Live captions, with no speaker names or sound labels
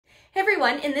Hey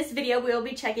everyone, in this video we will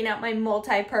be checking out my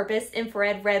multi-purpose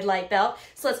infrared red light belt.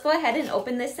 So let's go ahead and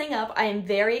open this thing up. I am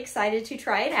very excited to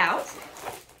try it out.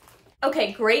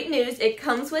 Okay, great news. It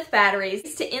comes with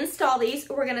batteries. To install these,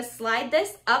 we're gonna slide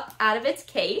this up out of its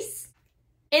case.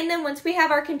 And then once we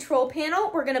have our control panel,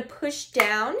 we're gonna push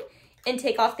down and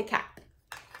take off the cap.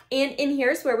 And in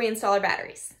here is where we install our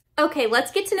batteries. Okay,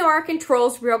 let's get to know our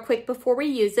controls real quick before we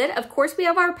use it. Of course, we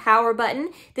have our power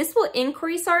button. This will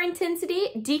increase our intensity,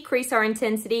 decrease our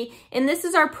intensity, and this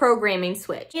is our programming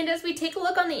switch. And as we take a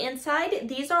look on the inside,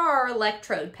 these are our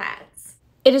electrode pads.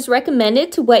 It is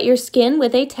recommended to wet your skin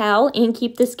with a towel and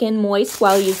keep the skin moist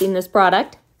while using this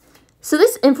product. So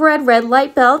this infrared red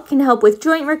light belt can help with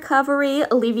joint recovery,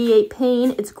 alleviate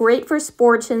pain. It's great for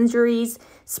sports injuries,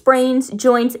 sprains,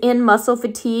 joints, and muscle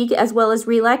fatigue, as well as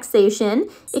relaxation.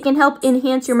 It can help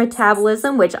enhance your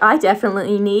metabolism, which I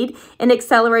definitely need, and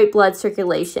accelerate blood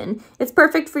circulation. It's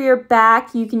perfect for your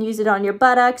back. You can use it on your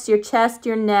buttocks, your chest,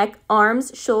 your neck,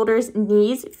 arms, shoulders,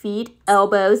 knees, feet,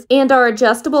 elbows, and our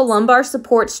adjustable lumbar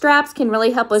support straps can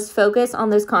really help us focus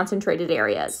on those concentrated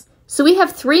areas. So we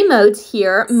have 3 modes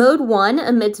here. Mode 1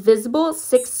 emits visible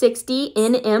 660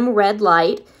 nm red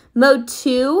light. Mode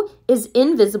 2 is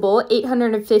invisible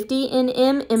 850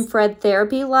 nm infrared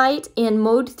therapy light, and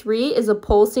mode 3 is a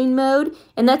pulsing mode,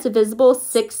 and that's a visible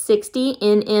 660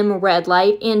 nm red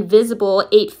light and visible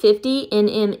 850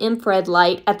 nm infrared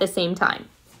light at the same time.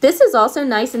 This is also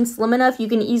nice and slim enough you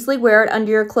can easily wear it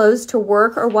under your clothes to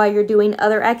work or while you're doing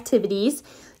other activities.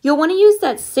 You'll want to use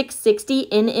that 660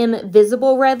 nm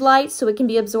visible red light so it can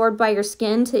be absorbed by your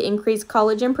skin to increase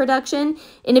collagen production.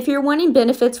 And if you're wanting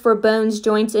benefits for bones,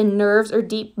 joints, and nerves or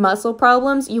deep muscle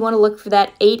problems, you want to look for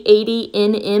that 880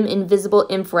 nm invisible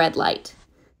infrared light.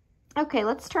 Okay,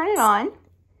 let's turn it on.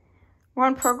 We're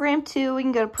on program 2. We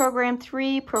can go to program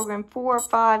 3, program 4,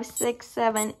 5, 6,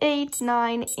 7, 8,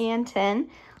 9, and 10.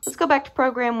 Let's go back to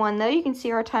program 1 though. You can see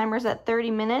our timer's at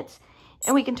 30 minutes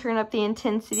and we can turn up the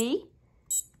intensity.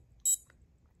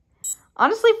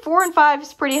 Honestly, 4 and 5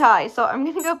 is pretty high, so I'm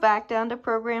going to go back down to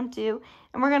program 2,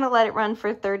 and we're going to let it run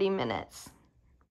for 30 minutes.